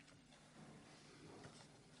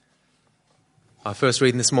Our first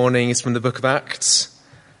reading this morning is from the book of Acts,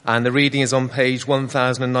 and the reading is on page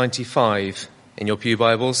 1095 in your pew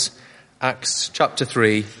Bibles, Acts chapter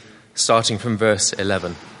 3, starting from verse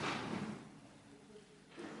 11.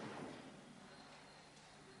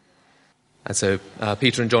 And so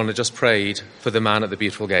Peter and John had just prayed for the man at the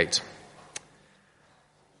Beautiful Gate.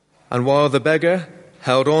 And while the beggar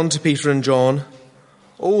held on to Peter and John,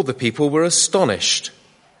 all the people were astonished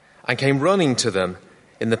and came running to them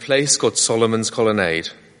in the place called Solomon's Colonnade.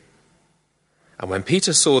 And when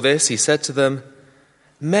Peter saw this, he said to them,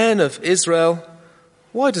 "Men of Israel,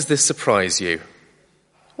 why does this surprise you?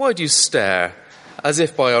 Why do you stare as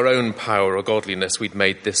if by our own power or godliness we'd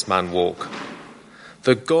made this man walk?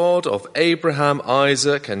 The God of Abraham,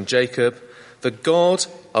 Isaac, and Jacob, the God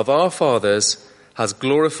of our fathers, has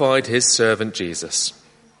glorified his servant Jesus.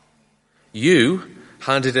 You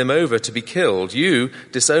handed him over to be killed. You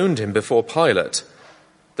disowned him before Pilate,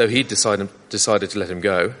 though he decided to let him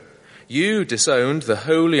go. You disowned the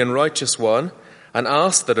holy and righteous one and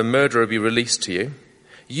asked that a murderer be released to you.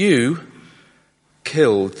 You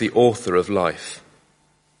killed the author of life,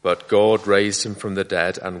 but God raised him from the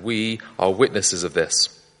dead, and we are witnesses of this.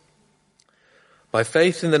 By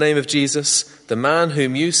faith in the name of Jesus, the man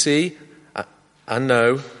whom you see and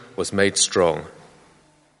know was made strong.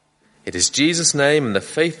 It is Jesus' name and the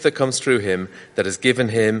faith that comes through him that has given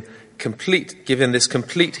this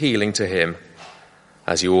complete healing to him,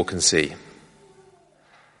 as you all can see.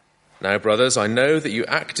 Now, brothers, I know that you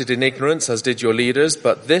acted in ignorance, as did your leaders,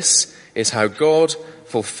 but this is how God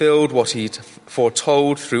fulfilled what he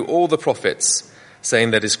foretold through all the prophets, saying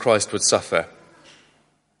that his Christ would suffer.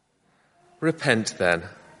 Repent then,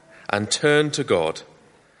 and turn to God,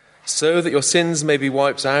 so that your sins may be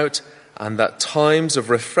wiped out, and that times of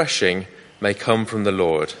refreshing may come from the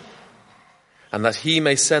Lord, and that he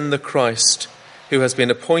may send the Christ who has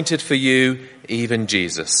been appointed for you, even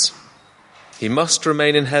Jesus. He must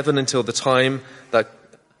remain in heaven until the time that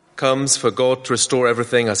comes for God to restore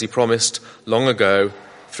everything as he promised long ago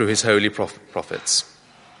through his holy prophets."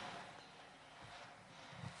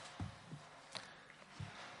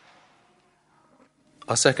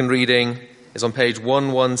 Our second reading is on page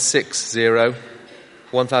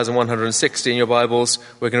 1160 in your Bibles.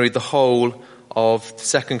 We're going to read the whole of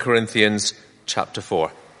 2 Corinthians chapter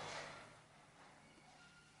 4.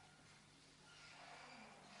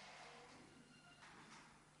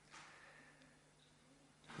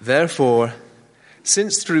 Therefore,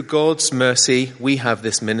 since through God's mercy we have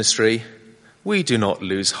this ministry, we do not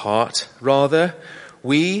lose heart. Rather,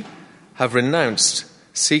 we have renounced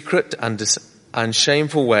secret and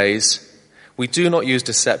shameful ways. We do not use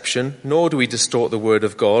deception, nor do we distort the word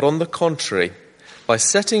of God. On the contrary, by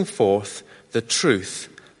setting forth the truth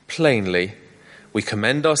plainly, we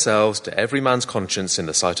commend ourselves to every man's conscience in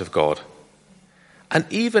the sight of God. And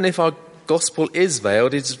even if our gospel is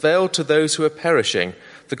veiled, it is veiled to those who are perishing.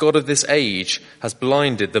 The God of this age has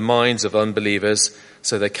blinded the minds of unbelievers,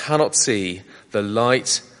 so they cannot see the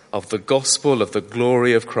light of the gospel of the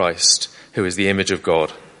glory of Christ, who is the image of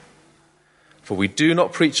God. For we do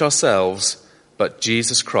not preach ourselves, but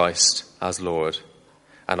Jesus Christ as Lord,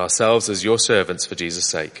 and ourselves as your servants for Jesus'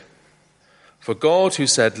 sake. For God, who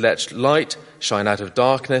said, "Let light shine out of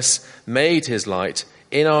darkness," made his light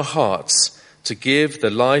in our hearts to give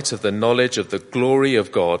the light of the knowledge of the glory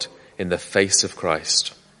of God in the face of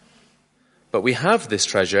Christ. But we have this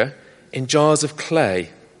treasure in jars of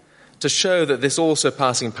clay, to show that this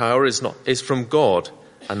all-surpassing power is from God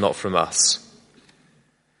and not from us.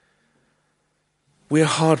 We are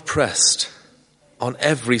hard-pressed on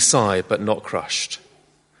every side, but not crushed.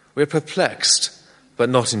 We are perplexed, but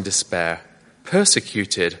not in despair.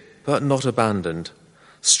 Persecuted, but not abandoned.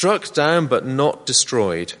 Struck down, but not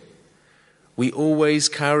destroyed. We always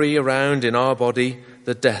carry around in our body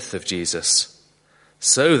the death of Jesus,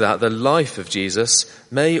 so that the life of Jesus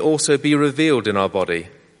may also be revealed in our body.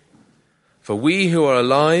 For we who are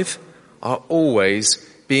alive are always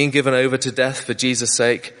being given over to death for Jesus'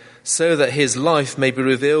 sake, so that his life may be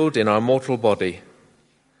revealed in our mortal body.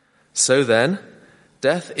 So then,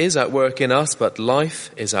 death is at work in us, but life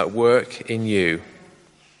is at work in you.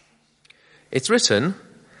 It's written,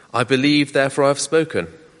 "I believe, therefore I have spoken."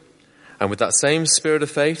 And with that same spirit of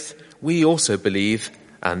faith, we also believe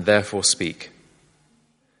and therefore speak.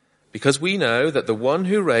 Because we know that the one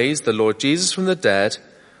who raised the Lord Jesus from the dead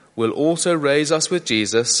will also raise us with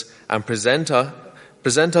Jesus and present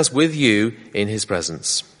us with you in his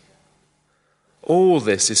presence. All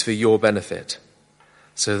this is for your benefit,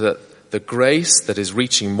 so that the grace that is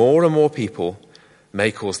reaching more and more people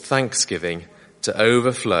may cause thanksgiving to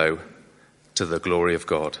overflow to the glory of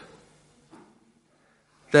God.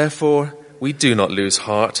 Therefore, we do not lose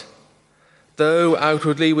heart. Though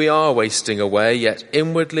outwardly we are wasting away, yet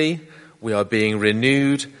inwardly we are being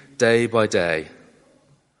renewed day by day.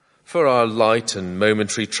 For our light and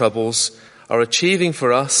momentary troubles are achieving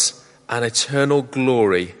for us an eternal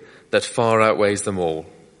glory that far outweighs them all.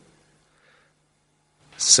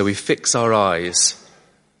 So we fix our eyes,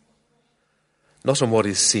 not on what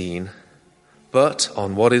is seen, but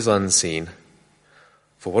on what is unseen.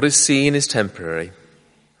 For what is seen is temporary,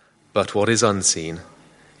 but what is unseen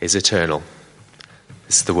is eternal.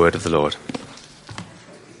 This is the word of the Lord.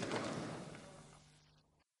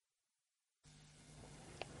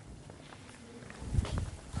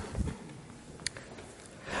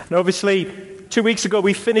 And obviously, 2 weeks ago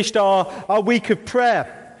we finished our week of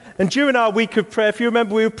prayer. And during our week of prayer, if you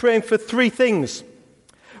remember, we were praying for three things.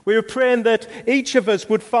 We were praying that each of us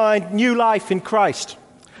would find new life in Christ.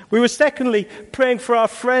 We were secondly praying for our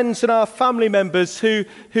friends and our family members who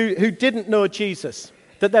didn't know Jesus,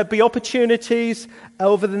 that there'd be opportunities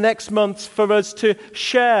over the next months for us to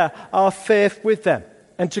share our faith with them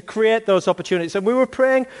and to create those opportunities. And we were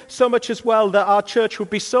praying so much as well that our church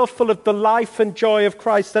would be so full of the life and joy of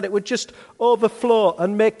Christ that it would just overflow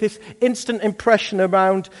and make this instant impression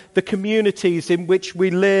around the communities in which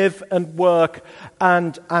we live and work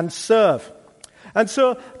and serve. And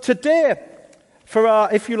so today, for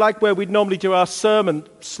our, if you like, where we'd normally do our sermon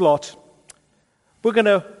slot, we're going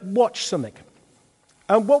to watch something.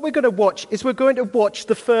 And what we're going to watch is we're going to watch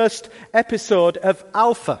the first episode of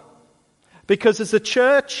Alpha. Because as a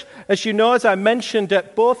church, as you know, as I mentioned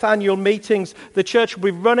at both annual meetings, the church will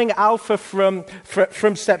be running Alpha from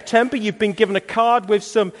September. You've been given a card with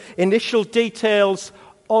some initial details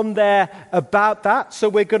on there about that. So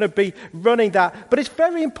we're going to be running that. But it's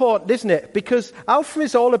very important, isn't it? Because Alpha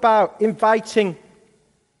is all about inviting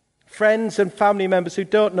friends and family members who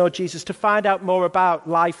don't know Jesus to find out more about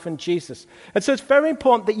life and Jesus. And so it's very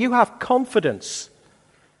important that you have confidence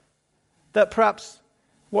that perhaps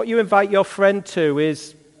what you invite your friend to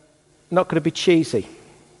is not going to be cheesy.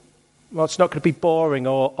 Well, it's not going to be boring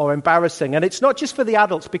or embarrassing. And it's not just for the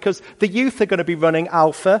adults, because the youth are going to be running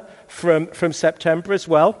Alpha from September as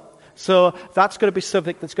well. So that's going to be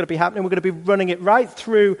something that's going to be happening. We're going to be running it right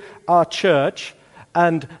through our church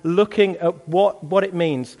and looking at what it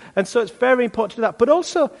means. And so it's very important to do that. But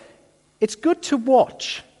also, it's good to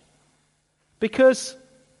watch, because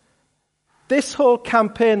this whole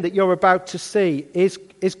campaign that you're about to see is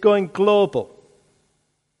going global,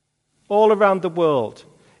 all around the world.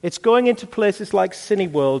 It's going into places like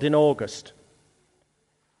Cineworld in August.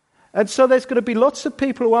 And so there's going to be lots of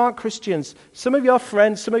people who aren't Christians, some of your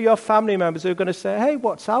friends, some of your family members, who are going to say, hey,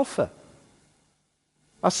 what's Alpha?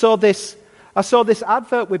 I saw this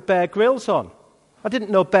advert with Bear Grylls on. I didn't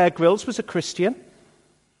know Bear Grylls was a Christian.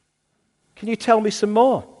 Can you tell me some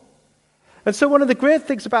more? And so one of the great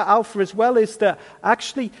things about Alpha as well is that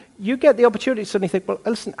actually you get the opportunity to suddenly think, well,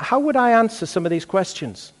 listen, how would I answer some of these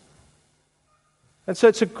questions? And so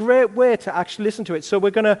it's a great way to actually listen to it. So we're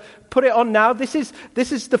going to put it on now. This is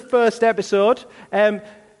the first episode.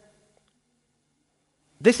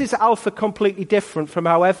 This is Alpha completely different from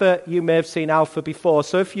however you may have seen Alpha before.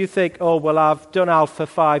 So if you think, oh, well, I've done Alpha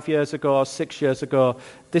 5 years ago or 6 years ago,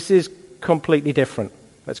 this is completely different.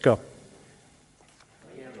 Let's go.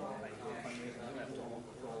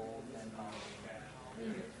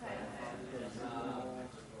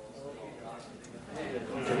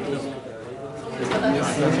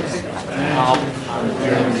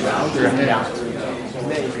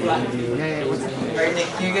 Alright, Nick,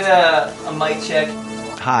 can you get a mic check?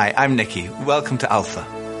 Hi, I'm Nicky. Welcome to Alpha.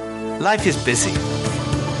 Life is busy.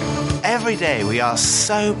 Every day we ask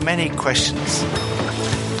so many questions.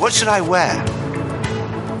 What should I wear?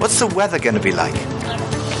 What's the weather going to be like?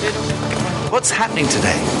 What's happening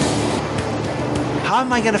today? How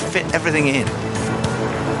am I going to fit everything in?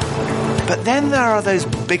 But then there are those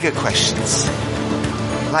bigger questions.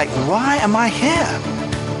 Like, why am I here?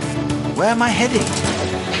 Where am I heading?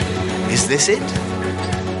 Is this it?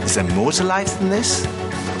 Is there more to life than this?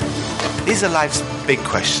 These are life's big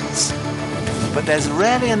questions, but there's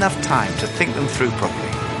rarely enough time to think them through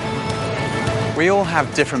properly. We all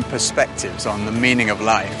have different perspectives on the meaning of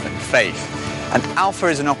life and faith, and Alpha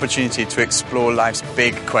is an opportunity to explore life's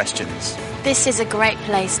big questions. This is a great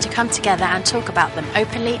place to come together and talk about them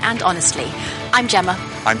openly and honestly. I'm Gemma.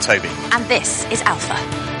 I'm Toby. And this is Alpha.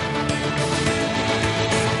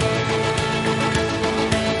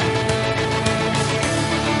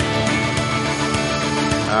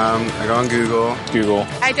 I go on Google.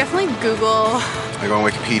 I definitely Google. I go on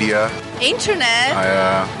Wikipedia. Internet.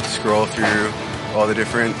 I scroll through all the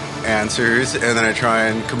different answers, and then I try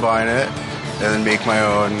and combine it and then make my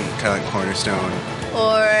own, kind of like Cornerstone.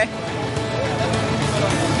 Or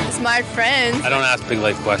smart friends. I don't ask big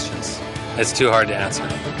life questions. It's too hard to answer.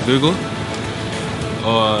 Google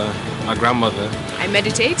or my grandmother. I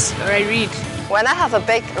meditate or I read. When I have a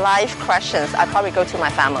big life questions, I probably go to my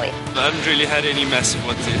family. I haven't really had any massive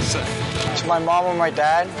ones yet, so. To my mom or my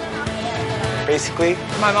dad, basically.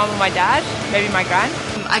 My mom or my dad, maybe my gran.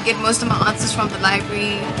 I get most of my answers from the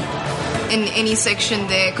library in any section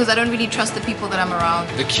there because I don't really trust the people that I'm around.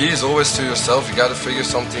 The key is always to yourself. You got to figure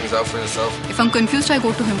some things out for yourself. If I'm confused, I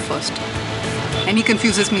go to him first. And he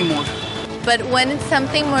confuses me more. But when it's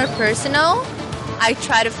something more personal, I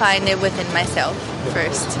try to find it within myself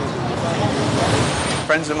first.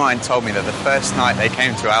 Friends of mine told me that the first night they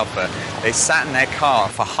came to Alpha, they sat in their car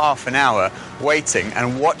for half an hour waiting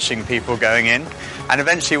and watching people going in. And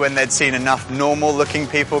eventually, when they'd seen enough normal-looking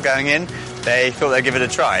people going in, they thought they'd give it a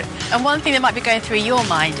try. And one thing that might be going through your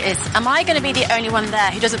mind is, am I going to be the only one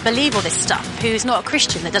there who doesn't believe all this stuff, who's not a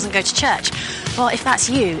Christian, that doesn't go to church? Well, if that's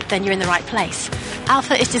you, then you're in the right place.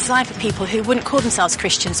 Alpha is designed for people who wouldn't call themselves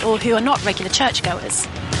Christians or who are not regular churchgoers.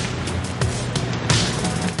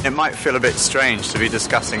 It might feel a bit strange to be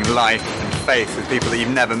discussing life and faith with people that you've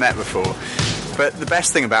never met before, but the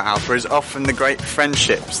best thing about Alpha is often the great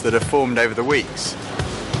friendships that are formed over the weeks.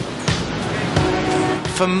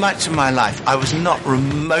 For much of my life, I was not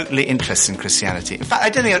remotely interested in Christianity. In fact, I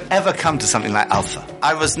don't think I'd ever come to something like Alpha.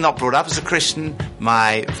 I was not brought up as a Christian.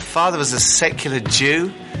 My father was a secular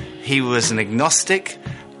Jew. He was an agnostic,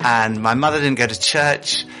 and my mother didn't go to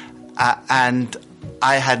church, and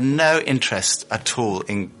I had no interest at all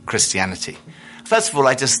in Christianity. First of all,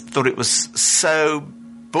 I just thought it was so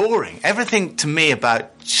boring. Everything to me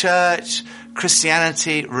about church,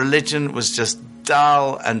 Christianity, religion was just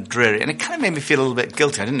dull and dreary. And it kind of made me feel a little bit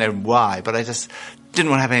guilty. I didn't know why, but I just didn't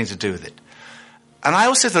want to have anything to do with it. And I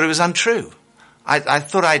also thought it was untrue. I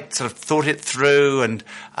thought I'd sort of thought it through, and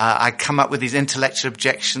I'd come up with these intellectual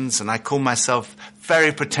objections, and I called myself,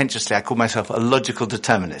 very pretentiously, I called myself a logical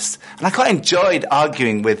determinist. And I quite enjoyed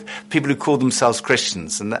arguing with people who called themselves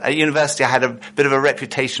Christians. And at university I had a bit of a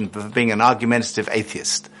reputation for being an argumentative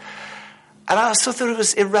atheist. And I also thought it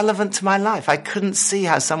was irrelevant to my life. I couldn't see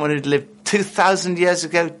how someone who'd lived 2,000 years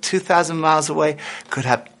ago, 2,000 miles away, could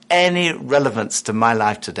have any relevance to my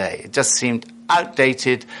life today. It just seemed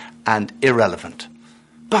outdated and irrelevant.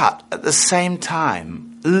 But at the same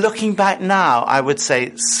time, looking back now, I would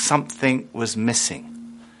say something was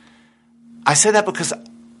missing. I say that because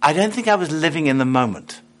I don't think I was living in the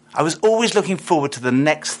moment. I was always looking forward to the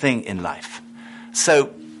next thing in life. So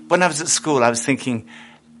when I was at school, I was thinking,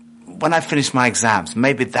 when I finish my exams,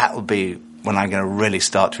 maybe that will be when I'm going to really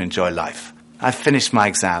start to enjoy life. I finished my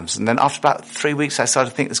exams, and then after about 3 weeks, I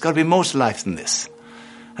started to think there's got to be more to life than this.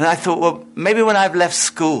 And I thought, well, maybe when I've left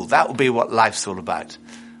school, that will be what life's all about.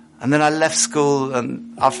 And then I left school,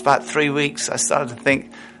 and after about 3 weeks, I started to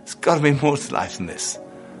think, there's got to be more to life than this.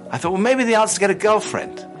 I thought, well, maybe the answer is to get a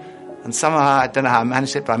girlfriend. And somehow, I don't know how I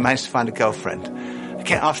managed it, but I managed to find a girlfriend.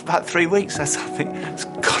 Again, after about 3 weeks, I started to think, there's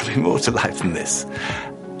got to be more to life than this.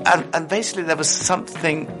 And basically, there was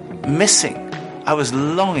something missing. I was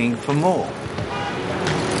longing for more.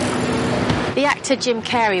 The actor Jim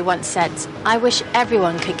Carrey once said, "I wish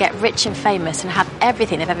everyone could get rich and famous and have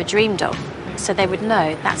everything they've ever dreamed of, so they would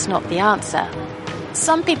know that's not the answer."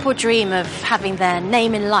 Some people dream of having their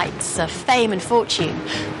name in lights, of fame and fortune.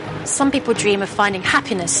 Some people dream of finding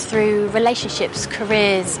happiness through relationships,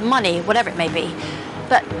 careers, money, whatever it may be.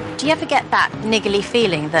 But do you ever get that niggly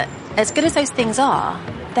feeling that, as good as those things are,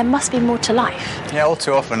 there must be more to life? Yeah, all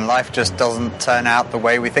too often life just doesn't turn out the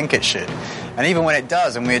way we think it should. And even when it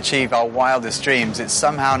does and we achieve our wildest dreams, it's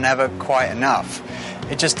somehow never quite enough.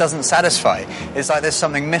 It just doesn't satisfy. It's like there's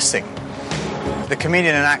something missing. The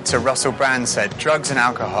comedian and actor Russell Brand said, "Drugs and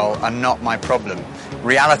alcohol are not my problem.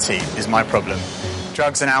 Reality is my problem.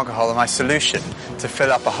 Drugs and alcohol are my solution to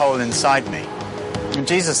fill up a hole inside me." And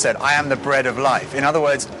Jesus said, "I am the bread of life." In other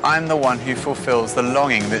words, I'm the one who fulfills the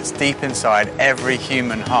longing that's deep inside every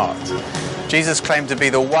human heart. Jesus claimed to be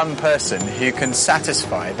the one person who can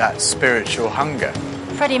satisfy that spiritual hunger.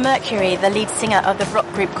 Freddie Mercury, the lead singer of the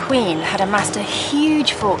rock group Queen, had amassed a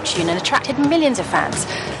huge fortune and attracted millions of fans.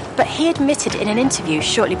 But he admitted in an interview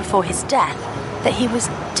shortly before his death that he was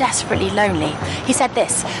desperately lonely. He said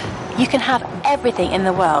this, "You can have everything in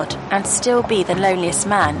the world and still be the loneliest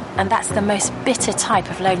man, and that's the most bitter type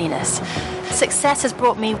of loneliness. Success has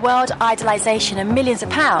brought me world idolization and millions of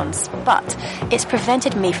pounds, but it's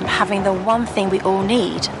prevented me from having the one thing we all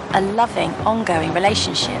need, a loving, ongoing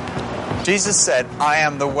relationship." Jesus said, "I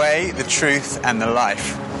am the way, the truth, and the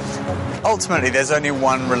life." Ultimately, there's only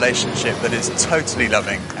one relationship that is totally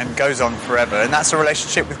loving and goes on forever, and that's a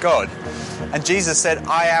relationship with God. And Jesus said,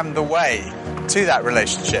 I am the way to that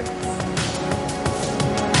relationship.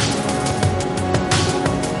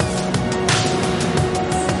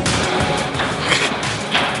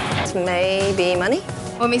 Maybe money?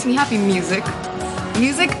 What makes me happy? Music.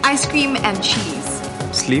 Music, ice cream, and cheese.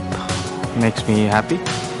 Sleep makes me happy.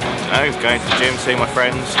 Going to the gym, seeing my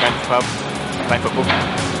friends, going to the pub, playing football.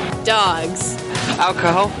 Dogs.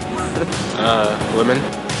 Alcohol. Women.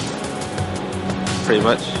 Pretty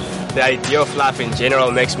much. The idea of life in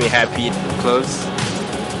general makes me happy. Clothes.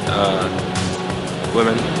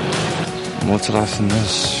 Women. More to life than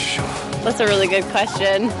this. That's a really good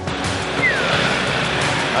question.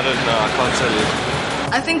 I don't know, I can't tell you.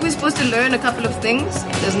 I think we're supposed to learn a couple of things.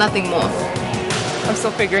 There's nothing more. I'm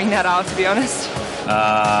still figuring that out, to be honest.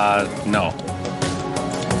 No.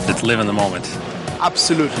 Let's live in the moment.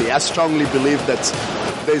 Absolutely. I strongly believe that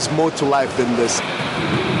there's more to life than this.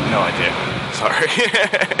 No idea. Sorry.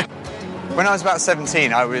 When I was about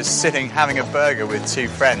 17, I was sitting having a burger with two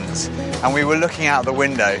friends, and we were looking out the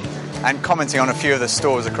window and commenting on a few of the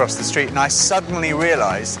stores across the street, and I suddenly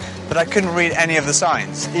realised that I couldn't read any of the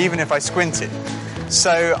signs, even if I squinted.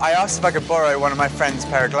 So I asked if I could borrow one of my friend's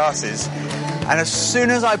pair of glasses, and as soon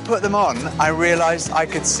as I put them on, I realised I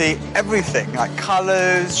could see everything, like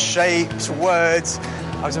colours, shapes, words.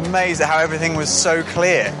 I was amazed at how everything was so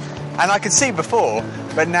clear. And I could see before,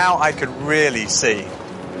 but now I could really see.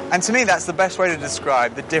 And to me, that's the best way to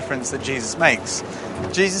describe the difference that Jesus makes.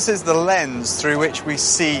 Jesus is the lens through which we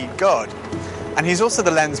see God. And he's also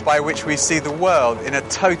the lens by which we see the world in a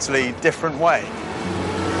totally different way.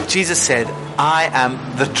 Jesus said, I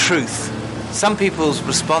am the truth. Some people's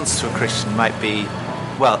response to a Christian might be,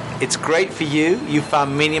 well, it's great for you, you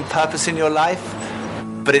found meaning and purpose in your life,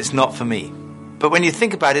 but it's not for me. But when you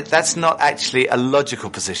think about it, that's not actually a logical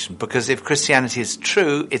position, because if Christianity is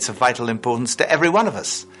true, it's of vital importance to every one of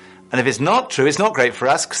us. And if it's not true, it's not great for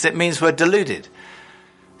us, because it means we're deluded.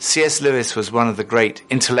 C.S. Lewis was one of the great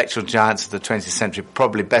intellectual giants of the 20th century,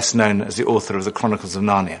 probably best known as the author of the Chronicles of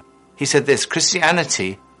Narnia. He said this,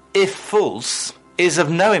 Christianity, if false, is of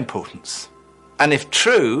no importance, and if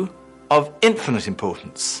true, of infinite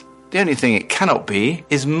importance. The only thing it cannot be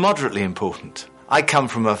is moderately important. I come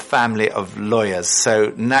from a family of lawyers,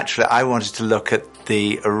 so naturally I wanted to look at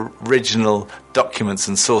the original documents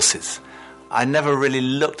and sources. I never really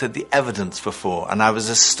looked at the evidence before, and I was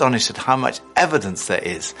astonished at how much evidence there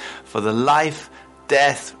is for the life,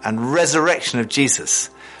 death, and resurrection of Jesus.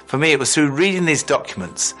 For me, it was through reading these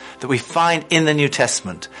documents that we find in the New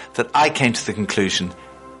Testament that I came to the conclusion,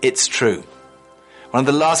 it's true. One of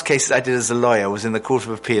the last cases I did as a lawyer was in the Court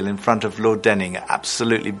of Appeal in front of Lord Denning, an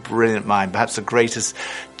absolutely brilliant mind, perhaps the greatest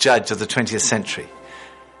judge of the 20th century.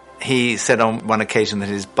 He said on one occasion that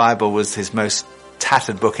his Bible was his most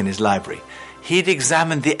tattered book in his library. He'd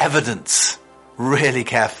examined the evidence really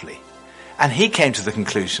carefully, and he came to the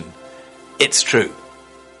conclusion, it's true.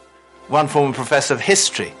 One former professor of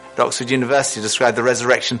history at Oxford University described the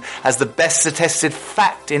resurrection as the best attested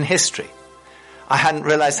fact in history. I hadn't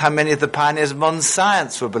realized how many of the pioneers of modern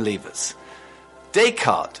science were believers.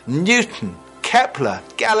 Descartes, Newton, Kepler,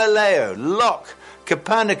 Galileo, Locke,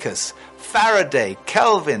 Copernicus, Faraday,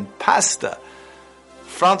 Kelvin, Pasteur.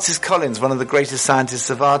 Francis Collins, one of the greatest scientists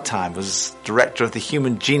of our time, was director of the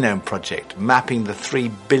Human Genome Project, mapping the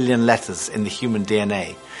 3 billion letters in the human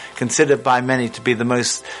DNA, considered by many to be the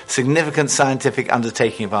most significant scientific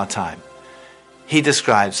undertaking of our time. He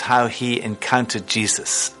describes how he encountered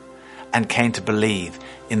Jesus and came to believe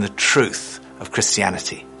in the truth of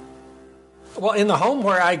Christianity. Well, in the home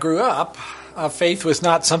where I grew up, faith was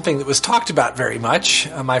not something that was talked about very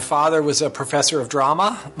much. My father was a professor of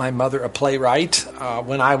drama, my mother a playwright.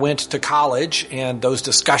 When I went to college and those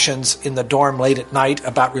discussions in the dorm late at night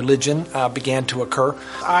about religion began to occur,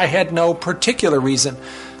 I had no particular reason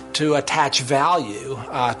to attach value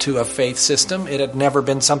to a faith system. It had never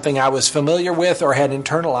been something I was familiar with or had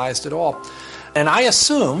internalized at all. And I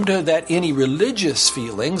assumed that any religious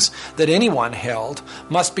feelings that anyone held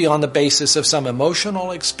must be on the basis of some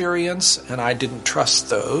emotional experience, and I didn't trust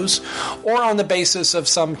those, or on the basis of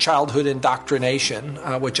some childhood indoctrination,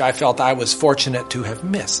 which I felt I was fortunate to have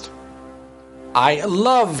missed. I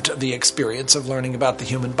loved the experience of learning about the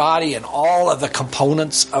human body and all of the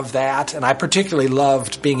components of that, and I particularly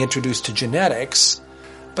loved being introduced to genetics.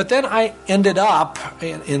 But then I ended up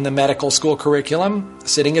in the medical school curriculum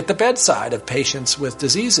sitting at the bedside of patients with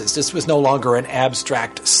diseases. This was no longer an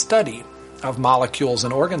abstract study of molecules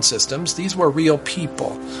and organ systems. These were real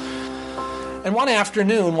people. And one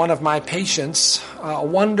afternoon, one of my patients a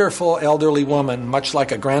wonderful elderly woman, much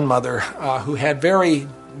like a grandmother, who had very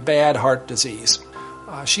bad heart disease.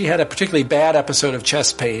 She had a particularly bad episode of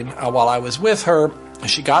chest pain while I was with her.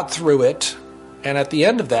 She got through it, and at the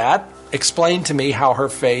end of that, explained to me how her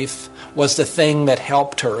faith was the thing that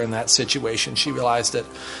helped her in that situation. She realized that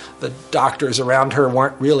the doctors around her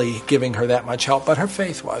weren't really giving her that much help, but her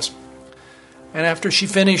faith was. And after she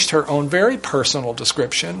finished her own very personal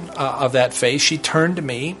description of that faith, she turned to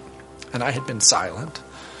me, and I had been silent,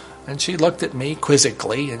 and she looked at me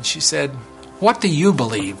quizzically, and she said, "What do you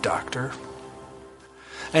believe, doctor?"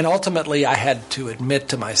 And ultimately, I had to admit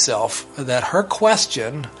to myself that her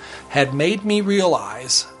question had made me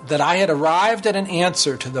realize that I had arrived at an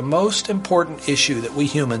answer to the most important issue that we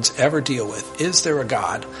humans ever deal with. Is there a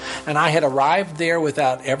God? And I had arrived there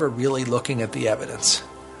without ever really looking at the evidence.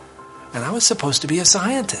 And I was supposed to be a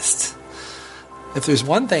scientist. If there's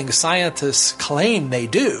one thing scientists claim they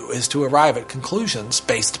do, is to arrive at conclusions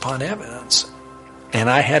based upon evidence. And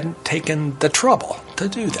I hadn't taken the trouble to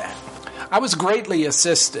do that. I was greatly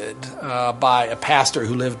assisted by a pastor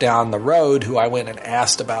who lived down the road, who I went and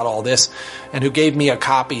asked about all this, and who gave me a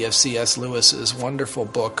copy of C.S. Lewis's wonderful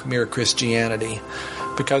book, Mere Christianity.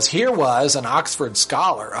 Because here was an Oxford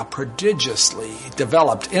scholar, a prodigiously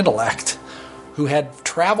developed intellect, who had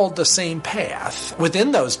traveled the same path.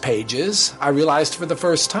 Within those pages, I realized for the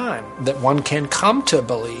first time that one can come to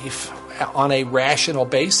belief on a rational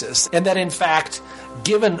basis, and that in fact,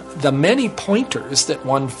 given the many pointers that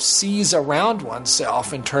one sees around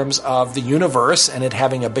oneself in terms of the universe and it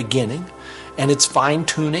having a beginning, and its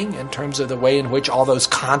fine-tuning in terms of the way in which all those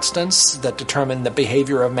constants that determine the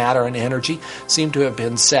behavior of matter and energy seem to have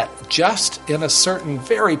been set just in a certain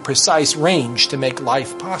very precise range to make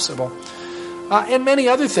life possible. And many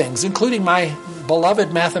other things, including my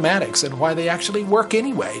beloved mathematics and why they actually work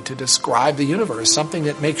anyway to describe the universe, something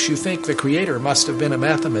that makes you think the Creator must have been a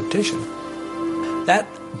mathematician. That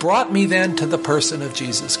brought me then to the person of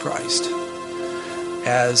Jesus Christ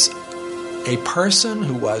as a person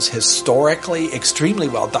who was historically extremely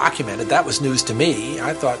well documented. That was news to me.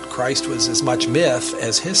 I thought Christ was as much myth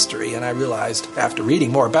as history, and I realized after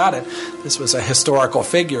reading more about it, this was a historical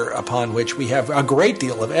figure upon which we have a great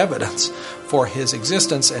deal of evidence for his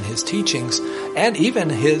existence and his teachings, and even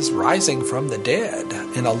his rising from the dead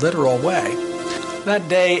in a literal way. That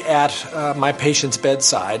day at my patient's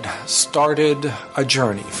bedside started a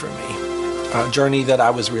journey for me. A journey that I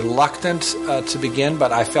was reluctant to begin,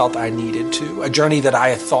 but I felt I needed to. A journey that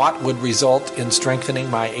I thought would result in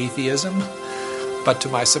strengthening my atheism, but to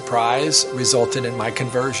my surprise, resulted in my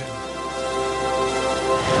conversion.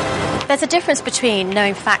 There's a difference between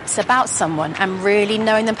knowing facts about someone and really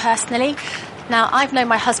knowing them personally. Now, I've known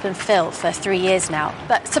my husband Phil for 3 years now,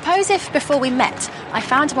 but suppose if before we met, I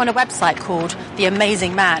found him on a website called The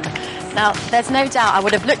Amazing Man. Now, there's no doubt I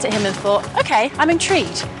would have looked at him and thought, okay, I'm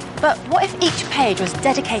intrigued. But what if each page was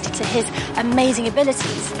dedicated to his amazing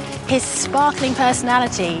abilities, his sparkling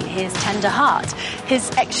personality, his tender heart,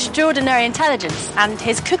 his extraordinary intelligence, and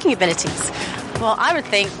his cooking abilities? Well, I would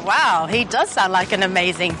think, wow, he does sound like an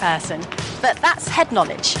amazing person. But that's head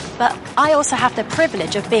knowledge. But I also have the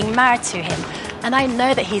privilege of being married to him, and I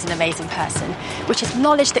know that he's an amazing person, which is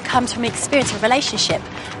knowledge that comes from experience of relationship,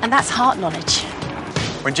 and that's heart knowledge.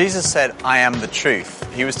 When Jesus said, "I am the truth,"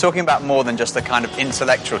 he was talking about more than just a kind of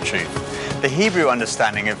intellectual truth. The Hebrew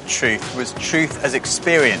understanding of truth was truth as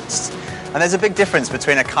experienced. And there's a big difference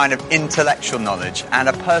between a kind of intellectual knowledge and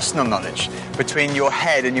a personal knowledge, between your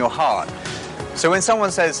head and your heart. So when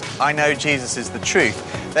someone says, "I know Jesus is the truth,"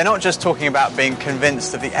 they're not just talking about being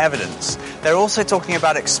convinced of the evidence. They're also talking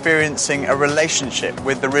about experiencing a relationship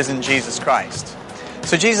with the risen Jesus Christ.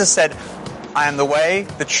 So Jesus said, "I am the way,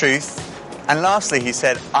 the truth," and lastly he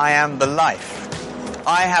said, "I am the life.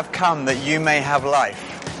 I have come that you may have life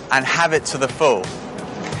and have it to the full."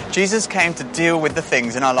 Jesus came to deal with the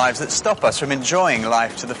things in our lives that stop us from enjoying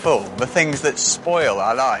life to the full, the things that spoil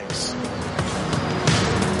our lives.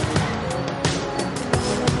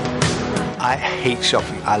 I hate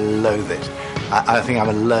shopping. I loathe it. I think I'm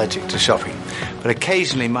allergic to shopping. But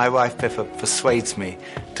occasionally my wife Pippa persuades me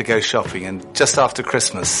to go shopping. And just after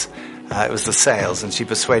Christmas, it was the sales, and she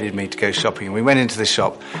persuaded me to go shopping. And we went into the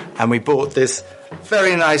shop and we bought this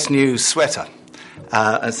very nice new sweater.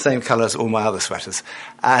 Same colour as all my other sweaters.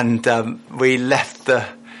 And we left the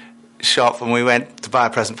shop and we went to buy a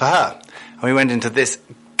present for her. And we went into this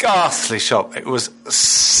ghastly shop. It was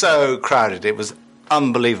so crowded. It was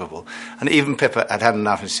unbelievable. And even Pippa had had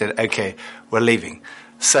enough and she said, "Okay, we're leaving."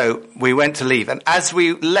 So we went to leave. And as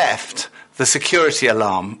we left, the security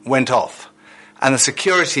alarm went off. And the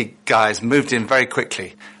security guys moved in very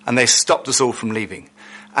quickly and they stopped us all from leaving.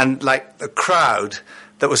 And like the crowd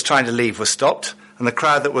that was trying to leave was stopped, and the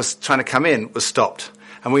crowd that was trying to come in was stopped.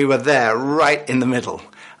 And we were there right in the middle.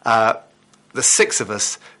 The 6 of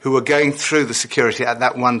us who were going through the security at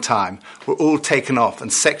that one time were all taken off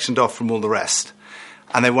and sectioned off from all the rest.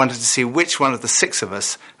 And they wanted to see which one of the 6 of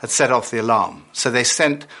us had set off the alarm. So they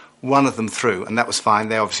sent one of them through, and that was fine.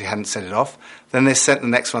 They obviously hadn't set it off. Then they sent the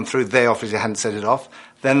next one through. They obviously hadn't set it off.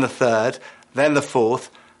 Then the 3rd, then the 4th.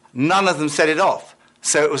 None of them set it off.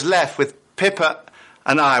 So it was left with Pippa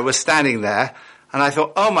and I were standing there, and I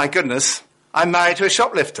thought, oh my goodness, I'm married to a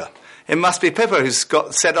shoplifter. It must be Pippa who's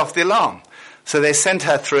got set off the alarm. So they sent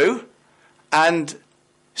her through, and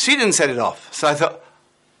she didn't set it off. So I thought,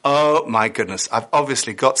 oh my goodness, I've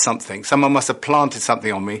obviously got something. Someone must have planted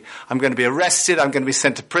something on me. I'm going to be arrested. I'm going to be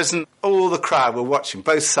sent to prison. All the crowd were watching,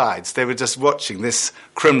 both sides. They were just watching this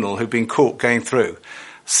criminal who'd been caught going through.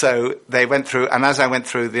 So they went through, and as I went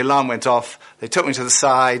through, the alarm went off. They took me to the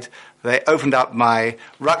side. They opened up my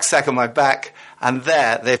rucksack on my back, and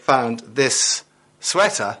there they found this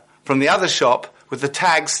sweater from the other shop with the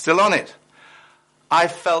tags still on it. I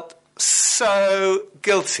felt so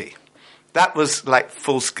guilty. That was like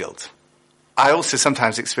false guilt. I also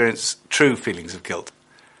sometimes experience true feelings of guilt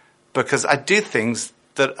because I do things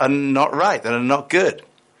that are not right, that are not good.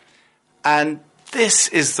 And this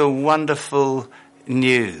is the wonderful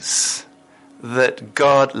news that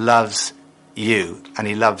God loves you and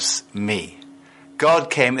he loves me. God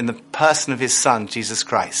came in the person of his Son, Jesus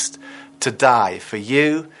Christ, to die for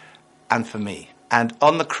you and for me. And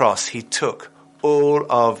on the cross, he took all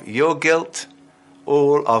of your guilt,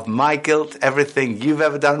 all of my guilt, everything you've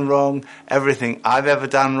ever done wrong, everything I've ever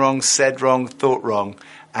done wrong, said wrong, thought wrong.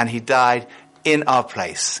 And he died in our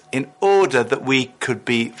place in order that we could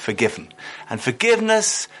be forgiven. And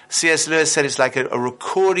forgiveness, C.S. Lewis said, it's like a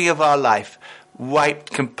recording of our life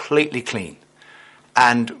wiped completely clean.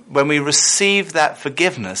 And when we receive that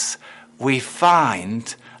forgiveness, we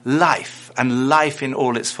find life, and life in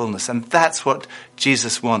all its fullness. And that's what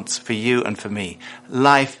Jesus wants for you and for me.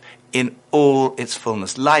 Life in all its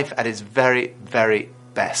fullness. Life at its very, very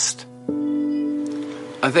best.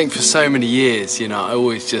 I think for so many years, I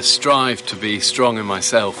always just strived to be strong in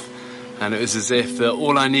myself. And it was as if that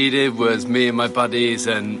all I needed was me and my buddies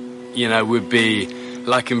and, we'd be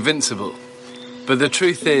like invincible. But the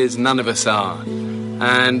truth is, none of us are.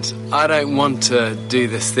 And I don't want to do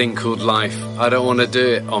this thing called life. I don't want to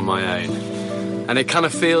do it on my own. And it kind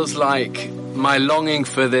of feels like my longing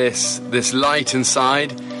for this light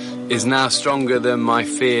inside is now stronger than my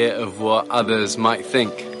fear of what others might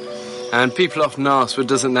think. And people often ask, well,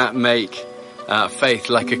 doesn't that make faith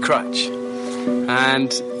like a crutch?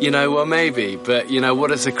 And, well, maybe. But, what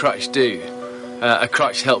does a crutch do? A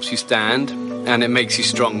crutch helps you stand and it makes you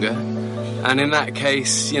stronger. And in that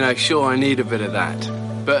case, sure, I need a bit of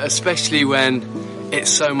that. But especially when it's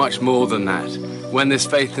so much more than that. When this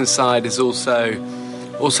faith inside is also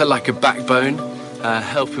like a backbone,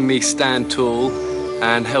 helping me stand tall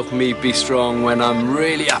and helping me be strong when I'm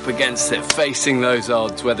really up against it, facing those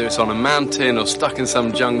odds, whether it's on a mountain or stuck in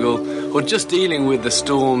some jungle or just dealing with the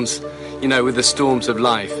storms, with the storms of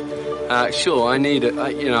life. Sure, I need it.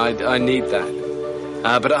 I need that.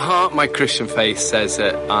 But at heart, my Christian faith says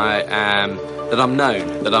that I'm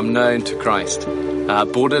known to Christ,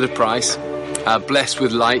 bought at a price, blessed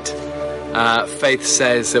with light. Faith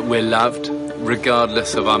says that we're loved,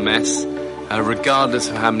 regardless of our mess, regardless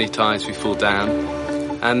of how many times we fall down,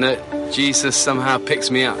 and that Jesus somehow picks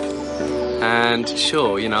me up. And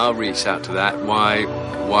sure, I'll reach out to that. Why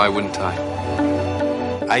wouldn't I?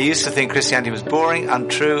 I used to think Christianity was boring,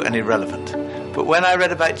 untrue, and irrelevant. But when I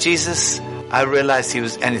read about Jesus, I realized he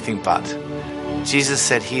was anything but. Jesus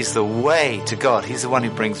said he's the way to God. He's the one who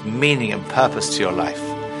brings meaning and purpose to your life.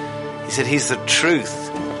 He said he's the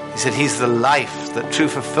truth. He said he's the life. That true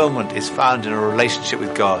fulfillment is found in a relationship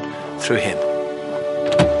with God through him.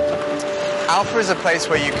 Alpha is a place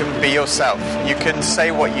where you can be yourself. You can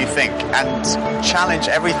say what you think and challenge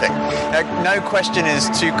everything. No question is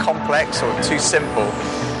too complex or too simple.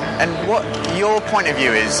 And what your point of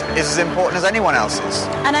view is as important as anyone else's.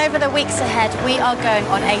 And over the weeks ahead, we are going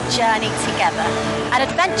on a journey together, an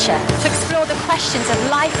adventure to explore the questions of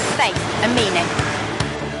life, faith and meaning.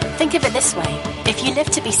 Think of it this way. If you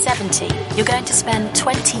live to be 70, you're going to spend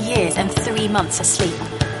 20 years and 3 months asleep,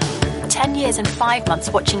 10 years and 5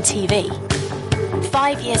 months watching TV,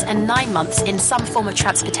 5 years and 9 months in some form of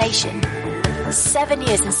transportation, 7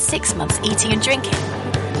 years and 6 months eating and drinking.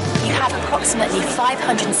 You have approximately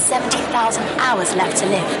 570,000 hours left to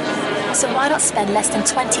live. So why not spend less than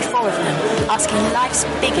 24 of them asking life's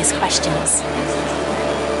biggest questions?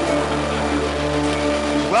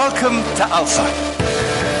 Welcome to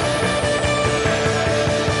Alpha.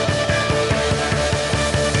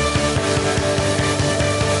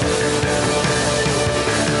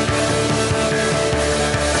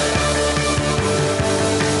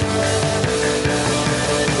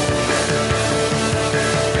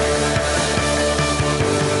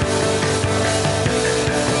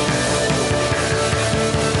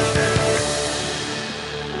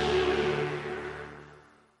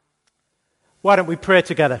 Why don't we pray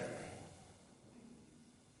together?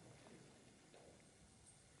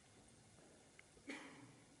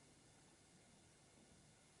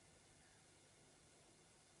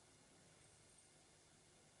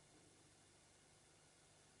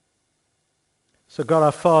 So God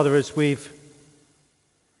our Father, as we've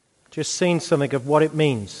just seen something of what it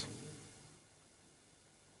means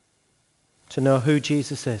to know who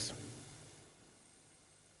Jesus is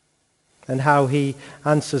and how he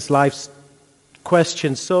answers life's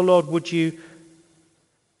questions, so Lord, would you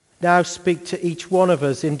now speak to each one of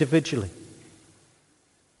us individually?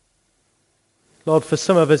 Lord, for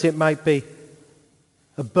some of us it might be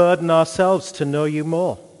a burden ourselves to know you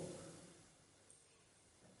more.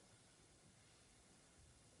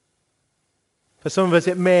 For some of us,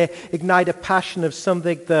 it may ignite a passion of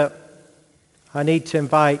something that I need to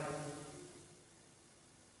invite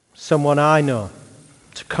someone I know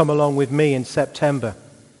to come along with me in September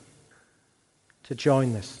to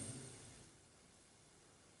join this.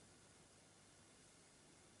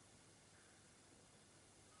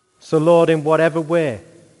 So, Lord, in whatever way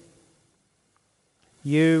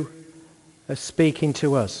you are speaking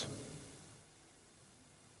to us,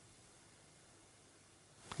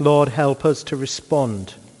 Lord, help us to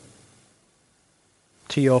respond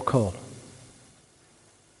to your call.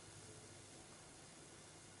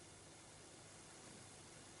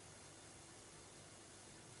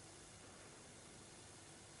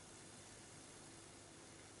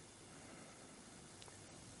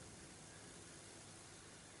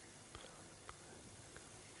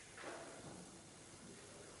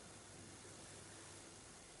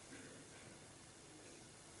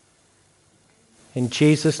 In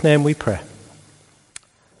Jesus' name we pray.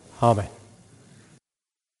 Amen.